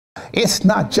It's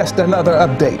not just another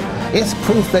update. It's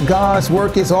proof that God's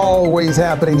work is always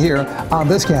happening here on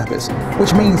this campus,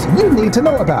 which means you need to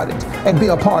know about it and be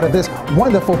a part of this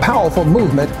wonderful, powerful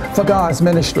movement for God's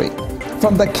ministry.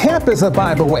 From the campus of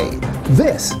Bible Way,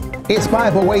 this is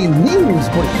Bible Way News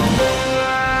Brief.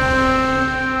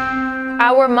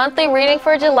 Our monthly reading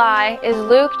for July is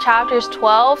Luke chapters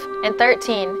 12 and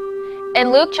 13.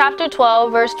 In Luke chapter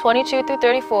 12, verse 22 through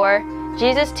 34,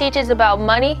 Jesus teaches about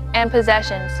money and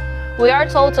possessions. We are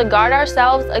told to guard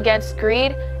ourselves against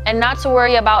greed and not to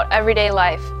worry about everyday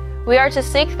life. We are to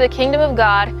seek the kingdom of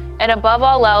God, and above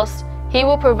all else, He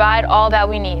will provide all that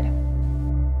we need.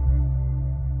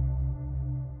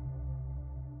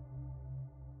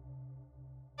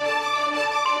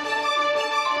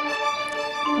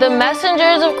 The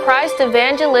Messengers of Christ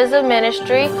Evangelism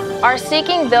Ministry are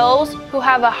seeking those who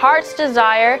have a heart's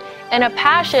desire and a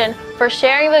passion for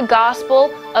sharing the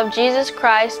gospel of Jesus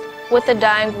Christ with the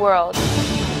dying world.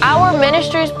 Our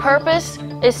ministry's purpose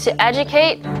is to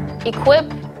educate,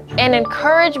 equip, and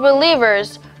encourage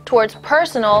believers towards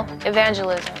personal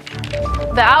evangelism.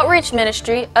 The Outreach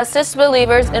Ministry assists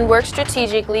believers and works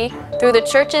strategically through the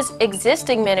church's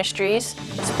existing ministries,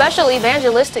 special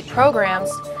evangelistic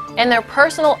programs, and their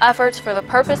personal efforts for the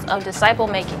purpose of disciple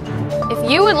making.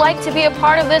 If you would like to be a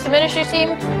part of this ministry team,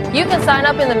 you can sign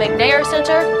up in the McNair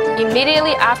Center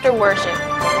immediately after worship.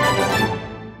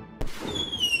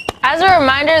 As a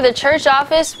reminder, the church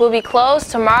office will be closed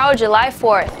tomorrow, July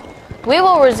 4th. We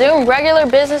will resume regular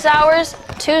business hours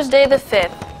Tuesday the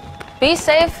 5th. Be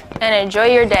safe and enjoy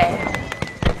your day.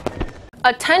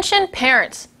 Attention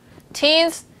parents,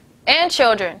 teens, and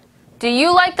children. Do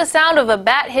you like the sound of a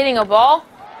bat hitting a ball?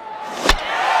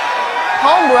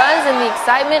 Home runs and the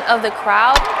excitement of the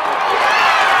crowd?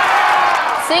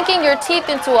 Sinking your teeth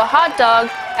into a hot dog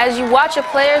as you watch a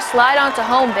player slide onto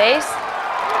home base?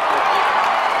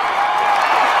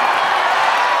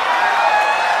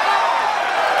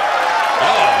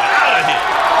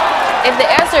 If the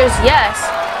answer is yes,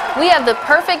 we have the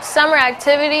perfect summer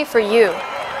activity for you.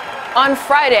 On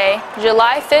Friday,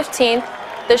 July 15th,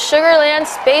 the Sugar Land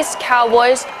Space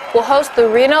Cowboys will host the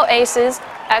Reno Aces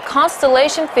at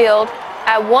Constellation Field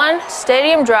at 1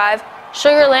 Stadium Drive,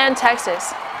 Sugar Land,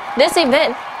 Texas. This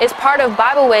event is part of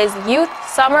Bible Way's Youth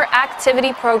Summer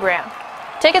Activity Program.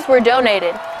 Tickets were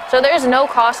donated, so there is no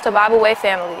cost to Bible Way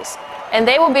families, and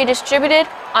they will be distributed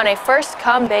on a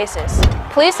first-come basis.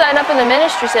 Please sign up in the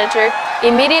Ministry Center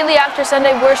immediately after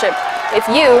Sunday worship if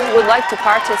you would like to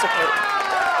participate.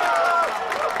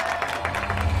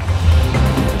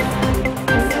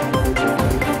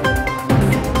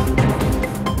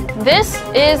 This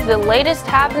is the latest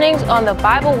happenings on the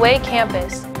Bible Way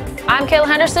campus. I'm Kayla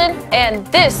Henderson, and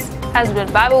this has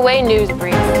been Bible Way News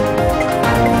Brief.